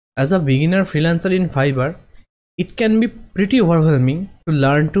As a beginner freelancer in Fiverr, it can be pretty overwhelming to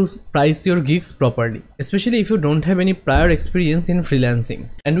learn to price your gigs properly, especially if you don't have any prior experience in freelancing.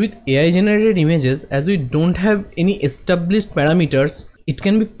 And with AI generated images, as we don't have any established parameters, it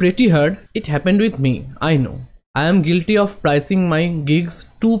can be pretty hard. It happened with me, I know. I am guilty of pricing my gigs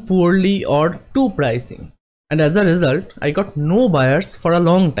too poorly or too pricing. And as a result, I got no buyers for a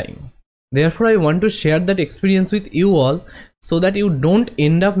long time. Therefore, I want to share that experience with you all so that you don't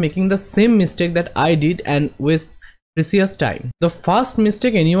end up making the same mistake that I did and waste precious time. The first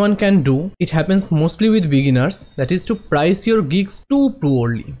mistake anyone can do, it happens mostly with beginners, that is to price your gigs too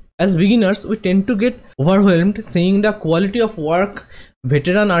poorly. As beginners, we tend to get overwhelmed seeing the quality of work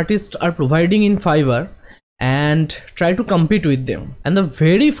veteran artists are providing in Fiverr and try to compete with them. And the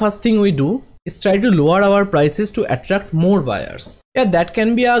very first thing we do is try to lower our prices to attract more buyers. Yeah, that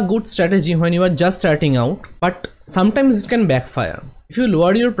can be a good strategy when you are just starting out, but sometimes it can backfire. If you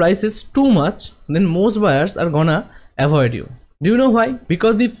lower your prices too much, then most buyers are gonna avoid you. Do you know why?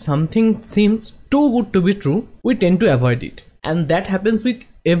 Because if something seems too good to be true, we tend to avoid it. And that happens with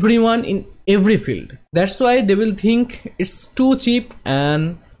everyone in every field. That's why they will think it's too cheap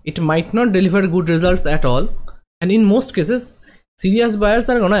and it might not deliver good results at all. And in most cases, serious buyers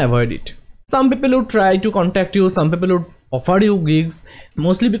are gonna avoid it. Some people would try to contact you, some people would offer you gigs,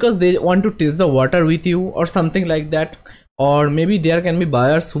 mostly because they want to test the water with you or something like that. Or maybe there can be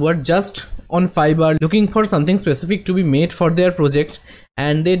buyers who are just on Fiverr looking for something specific to be made for their project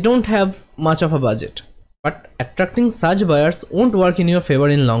and they don't have much of a budget. But attracting such buyers won't work in your favor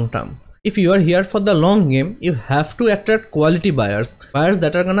in long term. If you are here for the long game, you have to attract quality buyers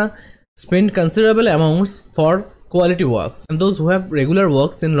that are gonna spend considerable amounts for quality works and those who have regular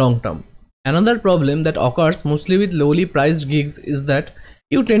works in long term. Another problem that occurs mostly with lowly priced gigs is that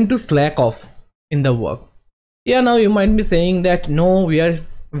you tend to slack off in the work. Yeah, now you might be saying that no, we are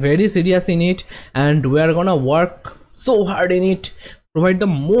very serious in it and we are gonna work so hard in it, provide the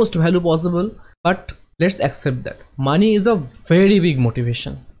most value possible, but let's accept that money is a very big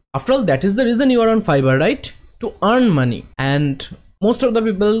motivation. After all, that is the reason you are on Fiverr, right? To earn money. And most of the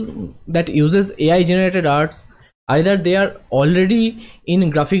people that uses AI generated arts, either they are already in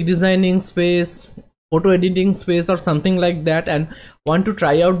graphic designing space, photo editing space or something like that and want to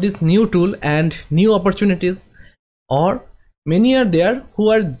try out this new tool and new opportunities, or many are there who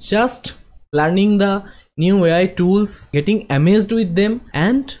are just learning the new AI tools, getting amazed with them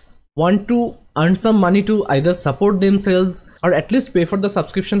and want to earn some money to either support themselves or at least pay for the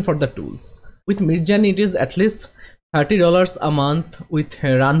subscription for the tools. With Midjourney it is at least $30 a month. With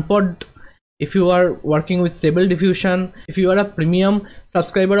Runpod, if you are working with Stable Diffusion, if you are a premium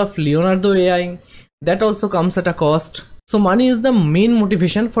subscriber of Leonardo AI, that also comes at a cost. So money is the main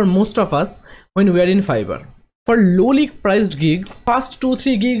motivation for most of us when we are in Fiverr. For lowly priced gigs, first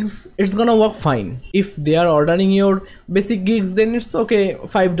 2-3 gigs it's gonna work fine. If they are ordering your basic gigs, then it's okay,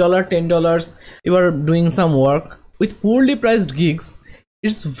 $5, $10, you are doing some work. With poorly priced gigs,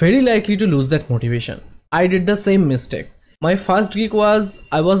 it's very likely to lose that motivation. I did the same mistake. My first gig was,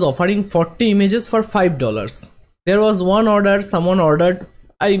 I was offering 40 images for $5. There was one order, someone ordered,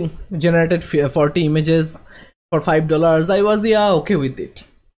 I generated 40 images for $5. I was, yeah, okay with it.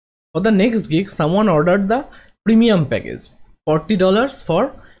 For the next gig, someone ordered the premium package, $40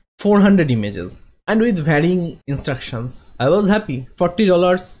 for 400 images and with varying instructions. I was happy.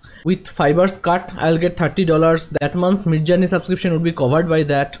 $40 with Fiverr's cut, I'll get $30. That month's Midjourney subscription would be covered by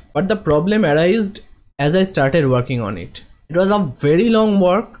that. But the problem arose as I started working on it. It was a very long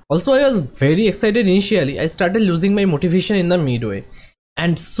work. Also, I was very excited initially. I started losing my motivation in the midway.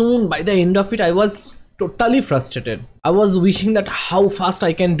 And soon by the end of it, I was totally frustrated. I was wishing that how fast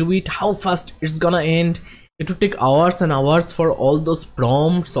I can do it, how fast it's gonna end. It would take hours and hours for all those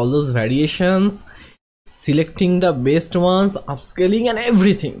prompts, all those variations, selecting the best ones, upscaling and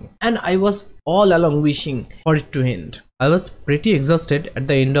everything. And I was all along wishing for it to end. I was pretty exhausted at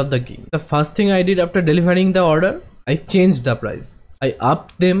the end of the game. The first thing I did after delivering the order, I changed the price. I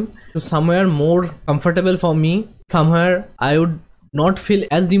upped them to somewhere more comfortable for me, somewhere I would not feel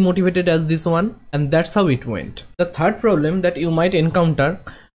as demotivated as this one, and that's how it went. The third problem that you might encounter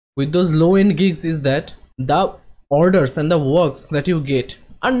with those low-end gigs is that the orders and the works that you get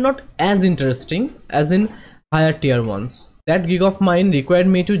are not as interesting as in higher tier ones. That gig of mine required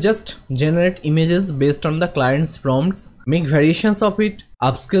me to just generate images based on the client's prompts, make variations of it,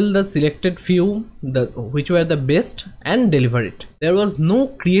 upscale the selected few which were the best, and deliver it. There was no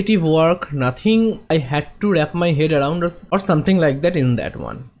creative work, nothing I had to wrap my head around or something like that in that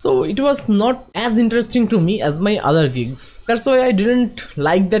one. So it was not as interesting to me as my other gigs. That's why I didn't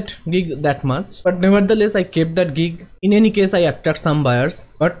like that gig that much. But nevertheless, I kept that gig. In any case, I attract some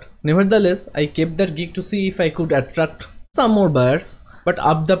buyers. But nevertheless, I kept that gig to see if I could attract some more buyers, but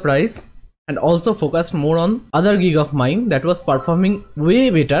up the price, and also focused more on other gig of mine that was performing way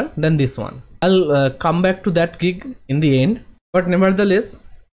better than this one. I'll come back to that gig in the end, but nevertheless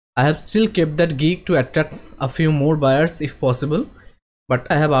I have still kept that gig to attract a few more buyers if possible, but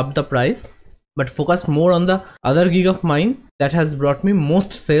I have upped the price but focused more on the other gig of mine that has brought me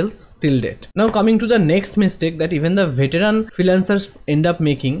most sales till date. Now coming to the next mistake that even the veteran freelancers end up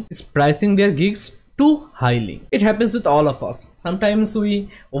making is pricing their gigs too highly. It happens with all of us. Sometimes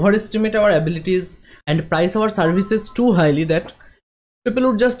we overestimate our abilities and price our services too highly that people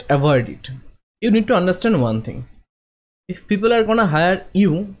would just avoid it. You need to understand one thing. If people are gonna hire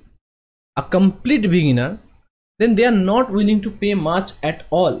you, a complete beginner, then they are not willing to pay much at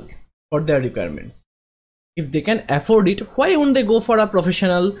all for their requirements. If they can afford it, why wouldn't they go for a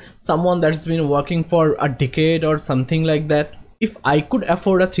professional, someone that's been working for a decade or something like that? If I could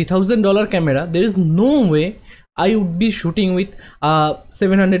afford a $3,000 camera, there is no way I would be shooting with a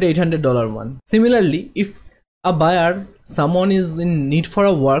 $700, $800 one. Similarly, if a buyer, someone is in need for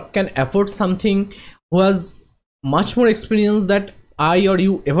a work, can afford something who has much more experience that I or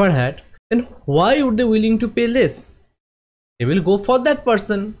you ever had, then why would they willing to pay less? They will go for that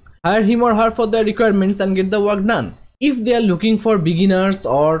person, hire him or her for their requirements and get the work done. If they are looking for beginners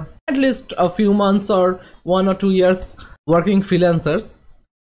or at least a few months or 1 or 2 years working freelancers,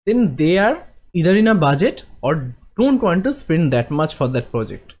 then they are either in a budget or don't want to spend that much for that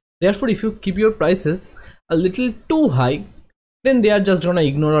project. Therefore, if you keep your prices a little too high, then they are just gonna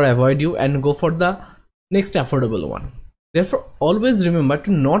ignore or avoid you and go for the next affordable one. Therefore, always remember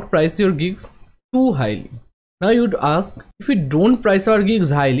to not price your gigs too highly. Now you'd ask, if we don't price our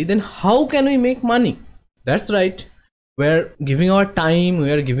gigs highly, then how can we make money? That's right, we're giving our time, we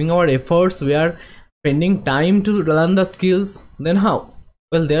are giving our efforts, we are spending time to learn the skills. Then how?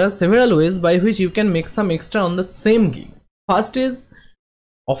 Well, there are several ways by which you can make some extra on the same gig. First is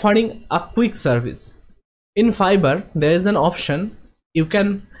offering a quick service. In Fiverr, there is an option you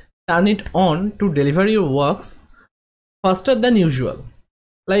can turn it on to deliver your works faster than usual.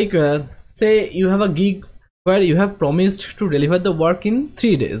 Like say you have a gig where you have promised to deliver the work in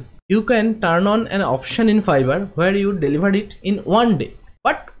 3 days. You can turn on an option in Fiverr where you deliver it in 1 day,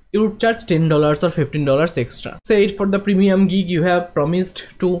 but you would charge $10 or $15 extra. Say it for the premium gig, you have promised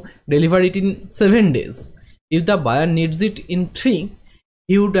to deliver it in 7 days. If the buyer needs it in 3,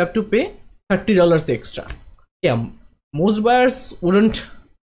 he would have to pay $30 extra. Yeah, most buyers wouldn't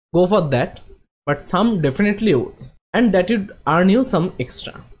go for that, but some definitely would, and that would earn you some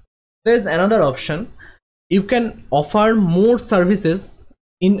extra. There is another option. You can offer more services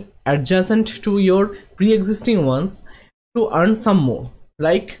in adjacent to your pre-existing ones to earn some more.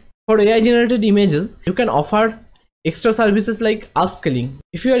 Like for AI generated images, you can offer extra services like upscaling.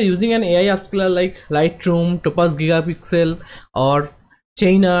 If you are using an AI upscaler like Lightroom, Topaz Gigapixel or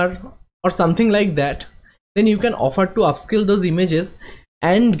Chainer or something like that, then you can offer to upscale those images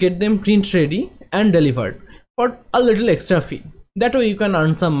and get them print ready and delivered for a little extra fee. That way you can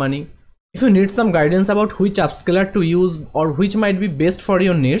earn some money. If you need some guidance about which upscaler to use or which might be best for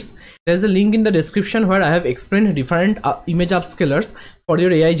your needs, there is a link in the description where I have explained different image upscalers for your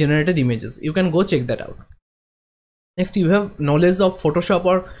AI generated images. You can go check that out. Next, you have knowledge of Photoshop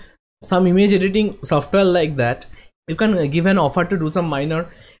or some image editing software like that. You can give an offer to do some minor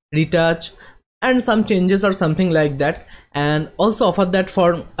retouch and some changes or something like that, and also offer that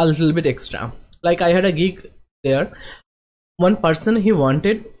for a little bit extra. Like I had a gig there. One person, he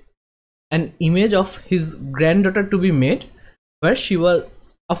wanted an image of his granddaughter to be made where she was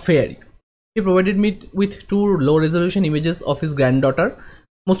a fairy. He provided me with 2 low resolution images of his granddaughter,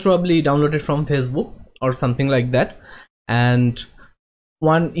 most probably downloaded from Facebook or something like that, and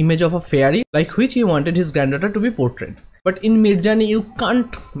 1 image of a fairy like which he wanted his granddaughter to be portrayed. But in Midjourney you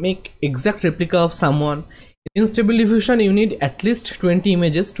can't make exact replica of someone. In Stable Diffusion you need at least 20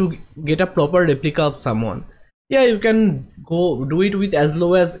 images to get a proper replica of someone. Yeah, you can go do it with as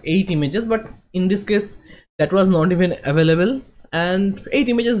low as 8 images, but in this case that was not even available, and 8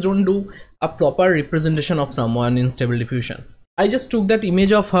 images don't do a proper representation of someone in Stable Diffusion. I just took that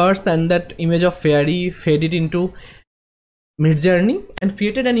image of hers and that image of fairy, fed it into Midjourney and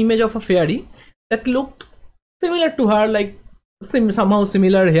created an image of a fairy that looked similar to her, like somehow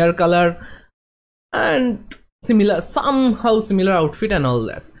similar hair color and somehow similar outfit and all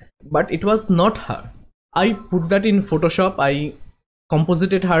that, but it was not her. I put that in Photoshop. I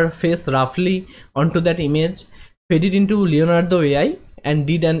composited her face roughly onto that image, fed it into Leonardo AI and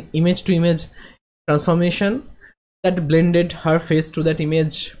did an image to image transformation that blended her face to that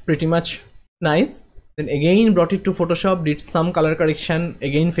image pretty much nice. Then again brought it to Photoshop, did some color correction,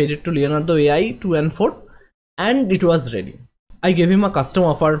 again fed it to Leonardo AI 2 and 4, and it was ready. I gave him a custom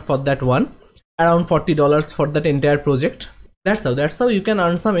offer for that one, around $40 for that entire project. That's how you can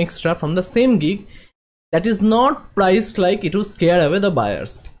earn some extra from the same gig that is not priced like it will scare away the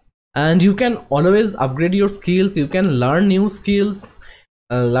buyers. And you can always upgrade your skills. You can learn new skills,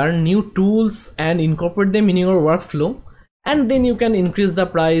 learn new tools and incorporate them in your workflow, and then you can increase the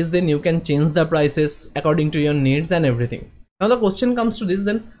price, then you can change the prices according to your needs and everything. Now the question comes to this,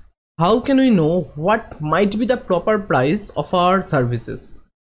 then how can we know what might be the proper price of our services?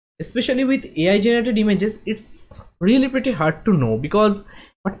 Especially with AI generated images, it's really pretty hard to know, because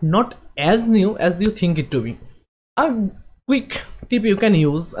but not as new as you think it to be. A quick tip you can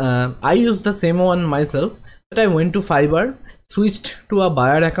use, I use the same one myself, that I went to Fiverr, switched to a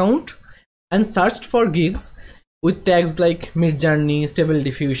buyer account and searched for gigs with tags like mid-journey, stable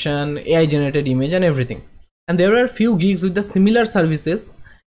diffusion, AI generated image and everything. And there were few gigs with the similar services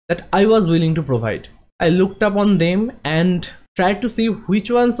that I was willing to provide. I looked up on them and tried to see which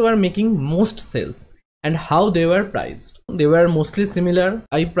ones were making most sales and how they were priced. They were mostly similar.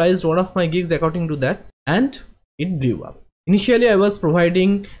 I priced one of my gigs according to that and it blew up. Initially I was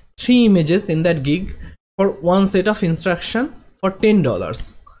providing 3 images in that gig for one set of instruction for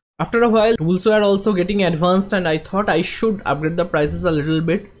 $10. After a while tools were also getting advanced and I thought I should upgrade the prices a little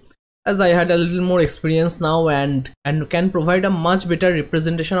bit, as I had a little more experience now and can provide a much better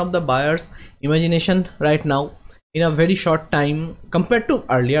representation of the buyer's imagination right now in a very short time compared to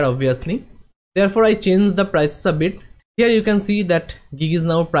earlier, obviously. Therefore I changed the prices a bit. Here you can see that gig is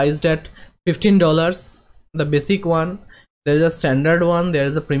now priced at $15, the basic one. There is a standard one, there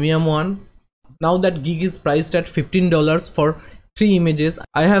is a premium one. Now that gig is priced at $15 for 3 images.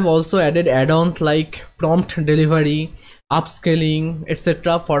 I have also added add-ons like prompt delivery, upscaling,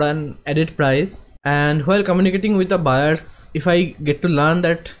 etc. for an added price. And while communicating with the buyers, if I get to learn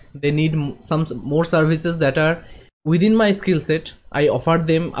that they need some more services that are within my skill set, I offered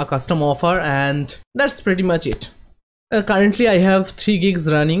them a custom offer, and that's pretty much it. Currently I have 3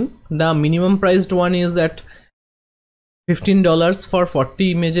 gigs running. The minimum priced one is at $15 for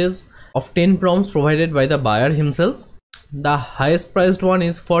 40 images of 10 prompts provided by the buyer himself. The highest priced one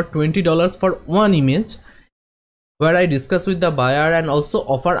is for $20 for 1 image, where I discuss with the buyer and also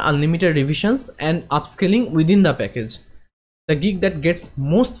offer unlimited revisions and upscaling within the package. The gig that gets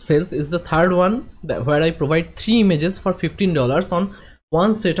most sales is the third one, where I provide 3 images for $15 on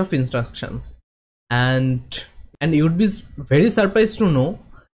one set of instructions. And you would be very surprised to know,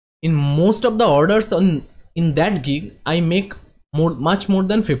 in most of the orders in that gig I make much more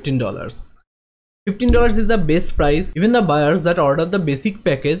than $15. $15 is the base price. Even the buyers that order the basic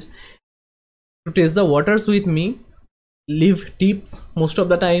package to test the waters with me leave tips most of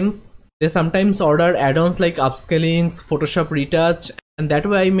the times. They sometimes order add-ons like upscalings, Photoshop retouch, and that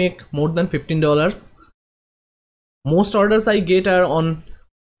way I make more than $15. Most orders I get are on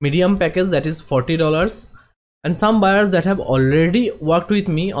medium package, that is $40. And some buyers that have already worked with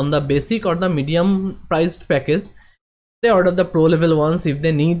me on the basic or the medium priced package, they order the pro level ones if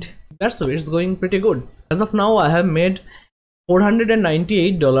they need. That's so it's going pretty good. As of now I have made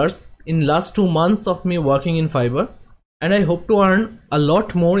 $498 in last 2 months of me working in Fiverr, and I hope to earn a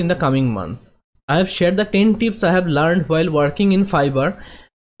lot more in the coming months. I have shared the 10 tips I have learned while working in Fiverr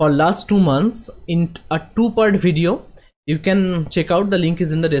for last 2 months in a 2-part video. You can check out, the link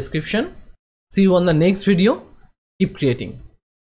is in the description. See you on the next video. Keep creating.